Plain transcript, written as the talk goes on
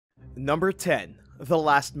Number 10. The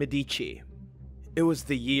Last Medici. It was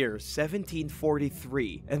the year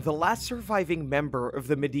 1743, and the last surviving member of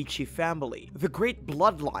the Medici family, the great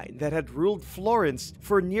bloodline that had ruled Florence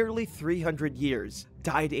for nearly 300 years,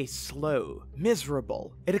 died a slow,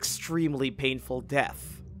 miserable, and extremely painful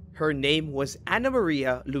death. Her name was Anna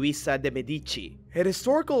Maria Luisa de' Medici, and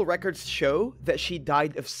historical records show that she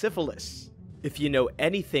died of syphilis. If you know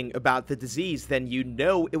anything about the disease, then you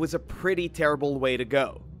know it was a pretty terrible way to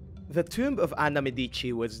go. The tomb of Anna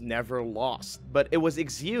Medici was never lost, but it was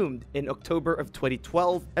exhumed in October of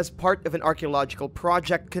 2012 as part of an archaeological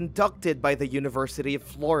project conducted by the University of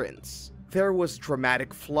Florence. There was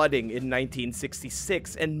dramatic flooding in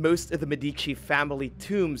 1966, and most of the Medici family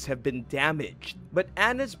tombs have been damaged. But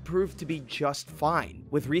Anna's proved to be just fine,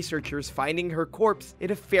 with researchers finding her corpse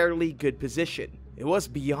in a fairly good position. It was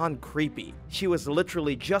beyond creepy. She was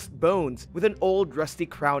literally just bones with an old rusty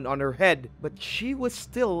crown on her head, but she was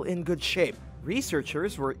still in good shape.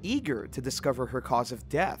 Researchers were eager to discover her cause of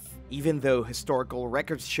death. Even though historical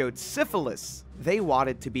records showed syphilis, they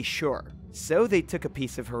wanted to be sure. So they took a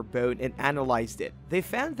piece of her bone and analyzed it. They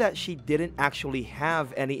found that she didn't actually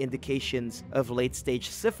have any indications of late-stage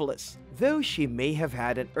syphilis, though she may have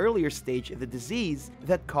had an earlier stage of the disease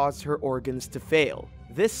that caused her organs to fail.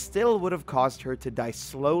 This still would have caused her to die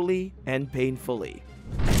slowly and painfully.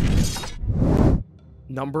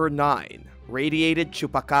 Number 9. Radiated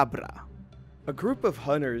Chupacabra. A group of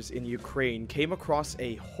hunters in Ukraine came across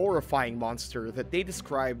a horrifying monster that they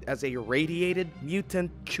described as a radiated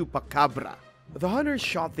mutant chupacabra. The hunters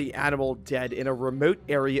shot the animal dead in a remote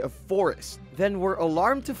area of forest, then were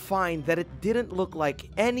alarmed to find that it didn't look like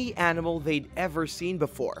any animal they'd ever seen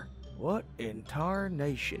before. What in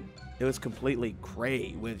tarnation? It was completely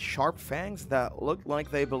gray, with sharp fangs that looked like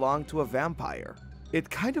they belonged to a vampire. It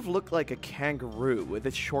kind of looked like a kangaroo with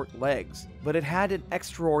its short legs, but it had an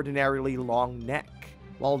extraordinarily long neck.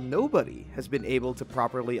 While nobody has been able to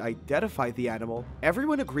properly identify the animal,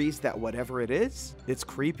 everyone agrees that whatever it is, it's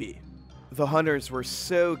creepy. The hunters were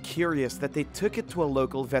so curious that they took it to a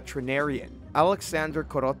local veterinarian, Alexander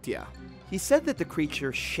Korotia. He said that the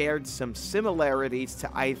creature shared some similarities to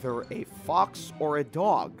either a fox or a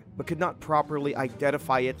dog, but could not properly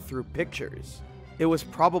identify it through pictures. It was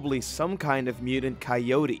probably some kind of mutant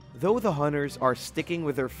coyote, though the hunters are sticking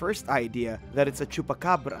with their first idea that it's a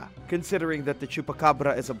chupacabra, considering that the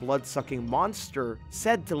chupacabra is a blood-sucking monster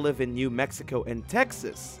said to live in New Mexico and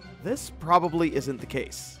Texas. This probably isn't the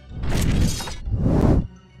case.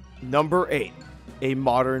 Number 8. A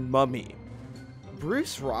modern mummy.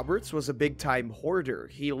 Bruce Roberts was a big-time hoarder.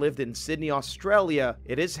 He lived in Sydney, Australia,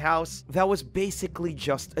 in his house that was basically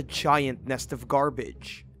just a giant nest of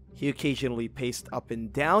garbage. He occasionally paced up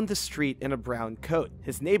and down the street in a brown coat.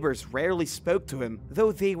 His neighbors rarely spoke to him,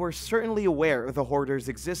 though they were certainly aware of the hoarder's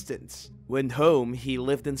existence. When home, he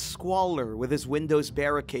lived in squalor with his windows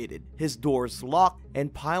barricaded, his doors locked,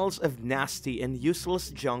 and piles of nasty and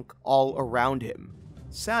useless junk all around him.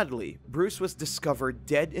 Sadly, Bruce was discovered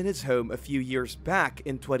dead in his home a few years back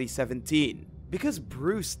in 2017. Because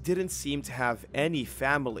Bruce didn't seem to have any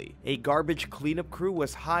family, a garbage cleanup crew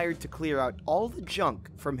was hired to clear out all the junk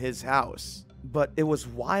from his house. But it was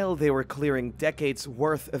while they were clearing decades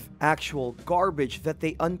worth of actual garbage that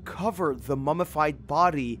they uncovered the mummified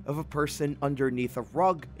body of a person underneath a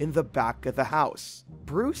rug in the back of the house.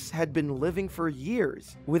 Bruce had been living for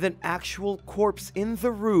years with an actual corpse in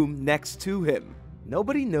the room next to him.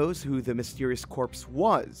 Nobody knows who the mysterious corpse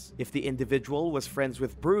was, if the individual was friends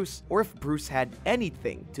with Bruce, or if Bruce had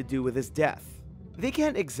anything to do with his death. They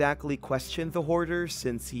can't exactly question the hoarder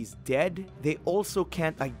since he's dead. They also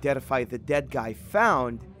can't identify the dead guy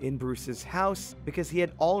found in Bruce's house because he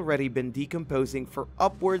had already been decomposing for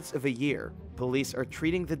upwards of a year. Police are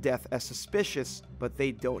treating the death as suspicious, but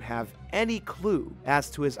they don't have any clue as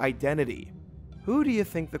to his identity. Who do you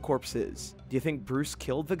think the corpse is? Do you think Bruce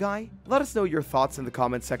killed the guy? Let us know your thoughts in the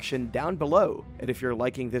comment section down below. And if you're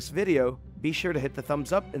liking this video, be sure to hit the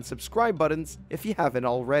thumbs up and subscribe buttons if you haven't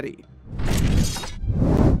already.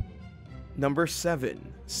 Number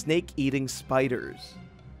 7. Snake-eating spiders.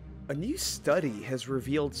 A new study has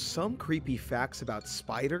revealed some creepy facts about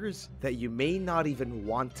spiders that you may not even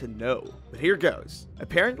want to know. But here goes.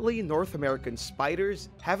 Apparently, North American spiders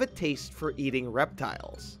have a taste for eating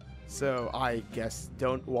reptiles. So I guess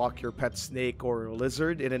don't walk your pet snake or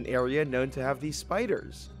lizard in an area known to have these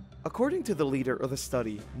spiders. According to the leader of the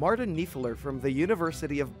study, Martin Niefler from the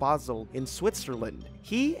University of Basel in Switzerland,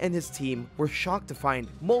 he and his team were shocked to find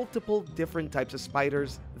multiple different types of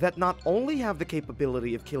spiders that not only have the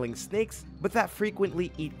capability of killing snakes, but that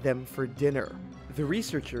frequently eat them for dinner. The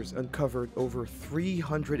researchers uncovered over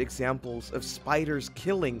 300 examples of spiders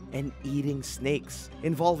killing and eating snakes,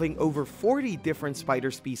 involving over 40 different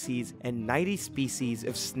spider species and 90 species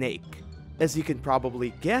of snake. As you can probably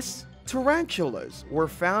guess, tarantulas were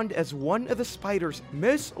found as one of the spiders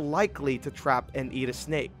most likely to trap and eat a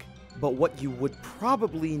snake. But what you would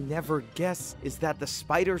probably never guess is that the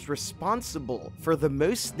spiders responsible for the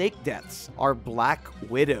most snake deaths are black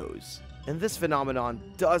widows. And this phenomenon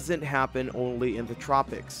doesn't happen only in the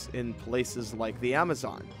tropics, in places like the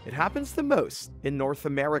Amazon. It happens the most in North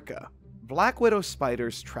America. Black widow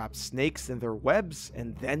spiders trap snakes in their webs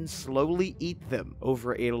and then slowly eat them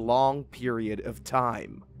over a long period of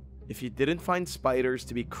time. If you didn't find spiders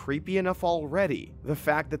to be creepy enough already, the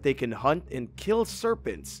fact that they can hunt and kill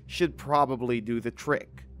serpents should probably do the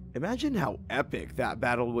trick. Imagine how epic that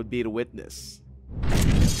battle would be to witness.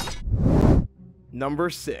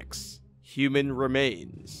 Number 6. Human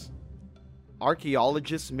remains.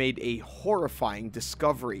 Archaeologists made a horrifying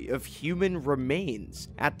discovery of human remains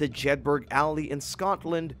at the Jedburgh Alley in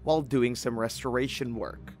Scotland while doing some restoration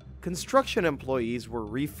work. Construction employees were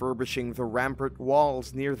refurbishing the rampart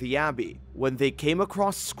walls near the abbey when they came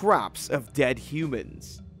across scraps of dead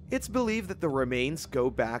humans. It's believed that the remains go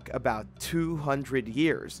back about 200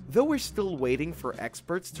 years, though we're still waiting for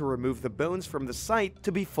experts to remove the bones from the site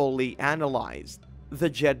to be fully analyzed. The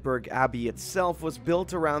Jedburgh Abbey itself was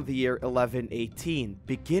built around the year 1118,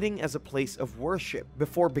 beginning as a place of worship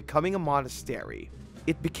before becoming a monastery.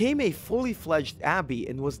 It became a fully fledged abbey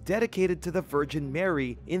and was dedicated to the Virgin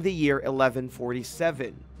Mary in the year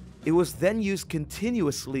 1147. It was then used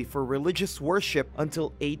continuously for religious worship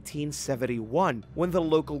until 1871, when the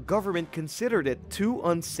local government considered it too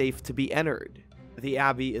unsafe to be entered. The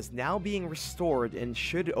abbey is now being restored and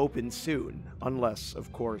should open soon, unless,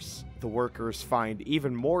 of course, the workers find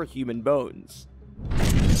even more human bones.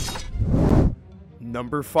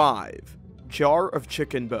 Number 5. Jar of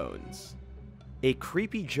chicken bones. A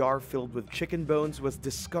creepy jar filled with chicken bones was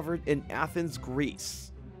discovered in Athens,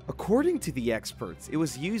 Greece. According to the experts, it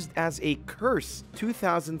was used as a curse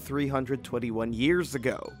 2,321 years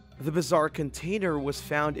ago. The bizarre container was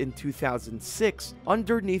found in 2006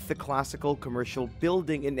 underneath the classical commercial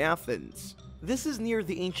building in Athens. This is near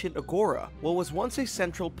the ancient Agora, what was once a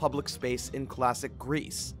central public space in classic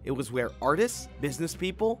Greece. It was where artists, business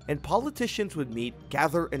people, and politicians would meet,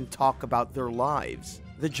 gather, and talk about their lives.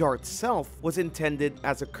 The jar itself was intended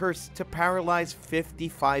as a curse to paralyze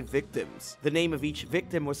 55 victims. The name of each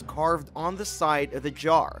victim was carved on the side of the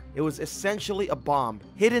jar. It was essentially a bomb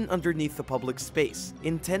hidden underneath the public space,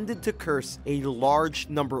 intended to curse a large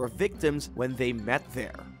number of victims when they met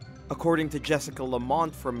there. According to Jessica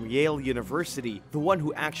Lamont from Yale University, the one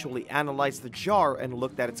who actually analyzed the jar and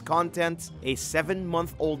looked at its contents, a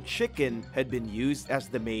 7-month-old chicken had been used as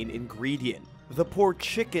the main ingredient. The poor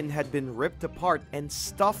chicken had been ripped apart and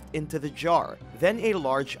stuffed into the jar. Then a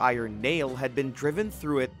large iron nail had been driven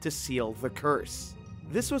through it to seal the curse.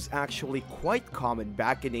 This was actually quite common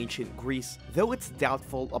back in ancient Greece, though it's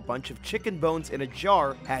doubtful a bunch of chicken bones in a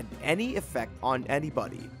jar had any effect on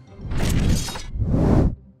anybody.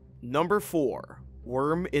 Number 4.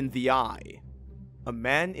 Worm in the eye. A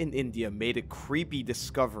man in India made a creepy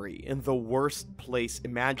discovery in the worst place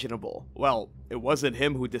imaginable. Well, it wasn't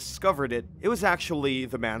him who discovered it, it was actually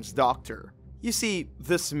the man's doctor. You see,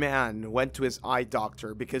 this man went to his eye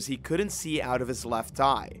doctor because he couldn't see out of his left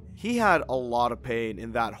eye. He had a lot of pain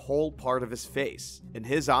in that whole part of his face, and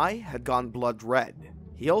his eye had gone blood red.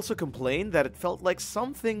 He also complained that it felt like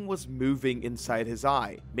something was moving inside his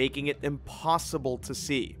eye, making it impossible to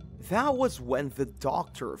see. That was when the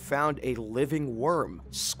doctor found a living worm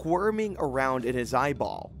squirming around in his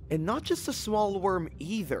eyeball. And not just a small worm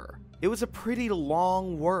either. It was a pretty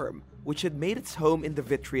long worm, which had made its home in the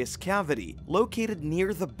vitreous cavity, located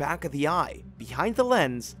near the back of the eye, behind the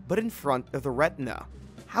lens, but in front of the retina.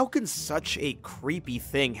 How can such a creepy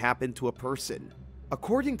thing happen to a person?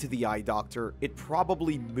 According to the eye doctor, it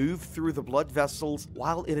probably moved through the blood vessels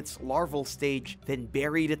while in its larval stage, then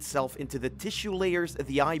buried itself into the tissue layers of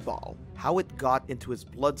the eyeball. How it got into his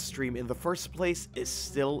bloodstream in the first place is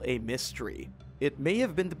still a mystery. It may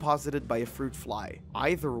have been deposited by a fruit fly.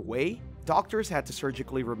 Either way, doctors had to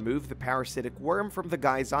surgically remove the parasitic worm from the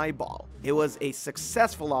guy's eyeball. It was a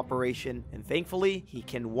successful operation, and thankfully, he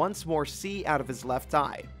can once more see out of his left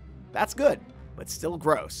eye. That's good, but still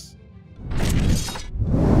gross.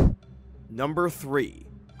 Number 3.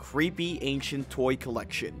 Creepy ancient toy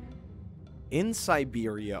collection. In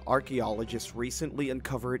Siberia, archaeologists recently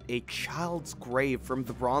uncovered a child's grave from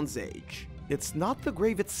the Bronze Age. It's not the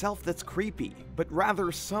grave itself that's creepy, but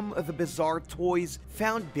rather some of the bizarre toys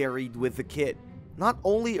found buried with the kid. Not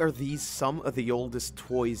only are these some of the oldest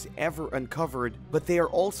toys ever uncovered, but they are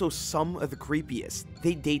also some of the creepiest.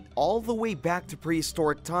 They date all the way back to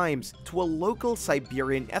prehistoric times to a local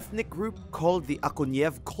Siberian ethnic group called the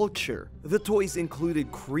Akunev culture. The toys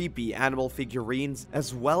included creepy animal figurines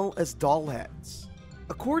as well as doll heads.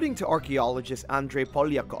 According to archaeologist Andrei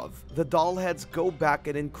Polyakov, the doll heads go back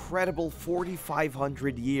an incredible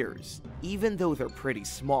 4,500 years. Even though they're pretty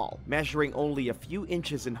small, measuring only a few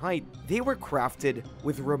inches in height, they were crafted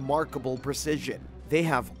with remarkable precision. They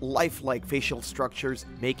have lifelike facial structures,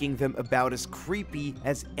 making them about as creepy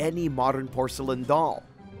as any modern porcelain doll.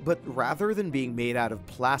 But rather than being made out of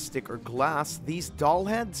plastic or glass, these doll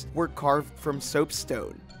heads were carved from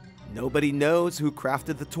soapstone. Nobody knows who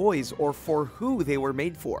crafted the toys or for who they were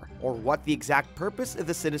made for, or what the exact purpose of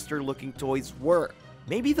the sinister-looking toys were.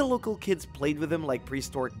 Maybe the local kids played with them like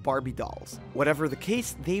prehistoric Barbie dolls. Whatever the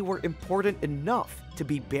case, they were important enough to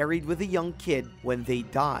be buried with a young kid when they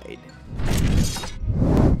died.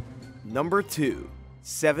 Number 2.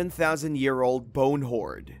 7,000-year-old bone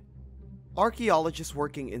hoard. Archaeologists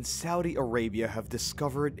working in Saudi Arabia have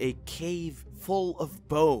discovered a cave full of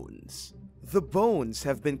bones. The bones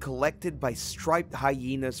have been collected by striped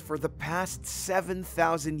hyenas for the past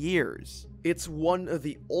 7,000 years. It's one of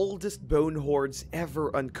the oldest bone hoards ever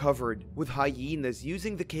uncovered, with hyenas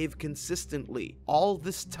using the cave consistently all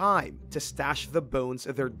this time to stash the bones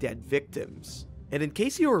of their dead victims. And in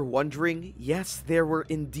case you were wondering, yes, there were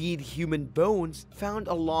indeed human bones found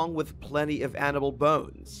along with plenty of animal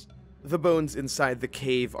bones. The bones inside the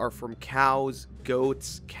cave are from cows,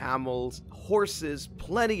 goats, camels, horses,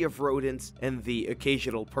 plenty of rodents, and the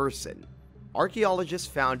occasional person. Archaeologists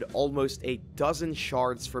found almost a dozen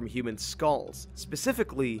shards from human skulls,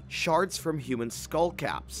 specifically shards from human skull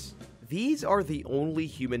caps. These are the only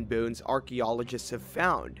human bones archaeologists have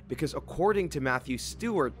found, because according to Matthew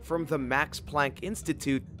Stewart from the Max Planck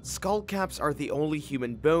Institute, skull caps are the only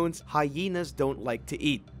human bones hyenas don't like to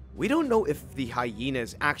eat. We don't know if the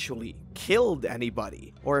hyenas actually killed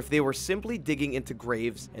anybody, or if they were simply digging into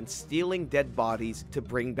graves and stealing dead bodies to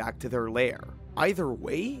bring back to their lair. Either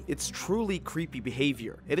way, it's truly creepy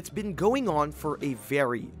behavior, and it's been going on for a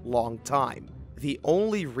very long time. The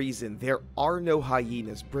only reason there are no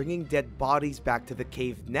hyenas bringing dead bodies back to the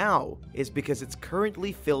cave now is because it's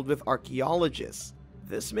currently filled with archaeologists.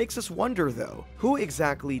 This makes us wonder though, who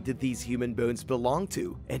exactly did these human bones belong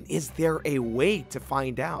to, and is there a way to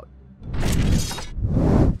find out?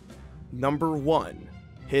 Number 1.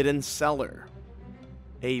 Hidden Cellar.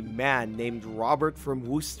 A man named Robert from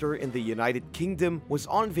Worcester in the United Kingdom was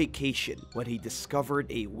on vacation when he discovered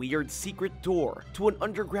a weird secret door to an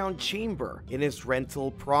underground chamber in his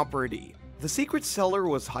rental property. The secret cellar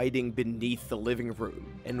was hiding beneath the living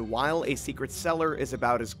room, and while a secret cellar is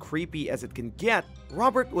about as creepy as it can get,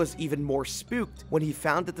 Robert was even more spooked when he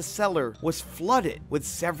found that the cellar was flooded with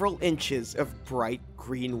several inches of bright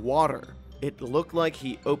green water. It looked like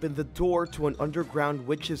he opened the door to an underground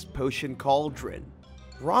witch's potion cauldron.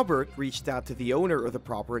 Robert reached out to the owner of the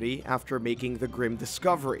property after making the grim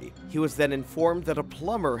discovery. He was then informed that a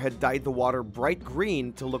plumber had dyed the water bright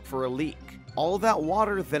green to look for a leak. All that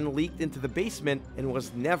water then leaked into the basement and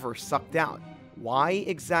was never sucked out. Why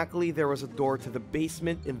exactly there was a door to the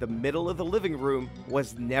basement in the middle of the living room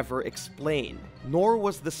was never explained, nor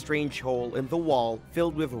was the strange hole in the wall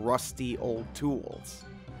filled with rusty old tools.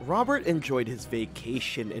 Robert enjoyed his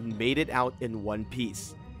vacation and made it out in one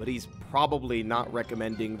piece, but he's probably not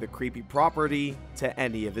recommending the creepy property to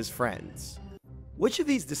any of his friends. Which of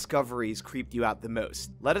these discoveries creeped you out the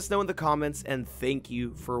most? Let us know in the comments, and thank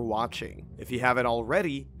you for watching. If you haven't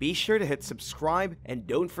already, be sure to hit subscribe and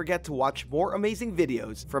don't forget to watch more amazing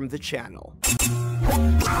videos from the channel.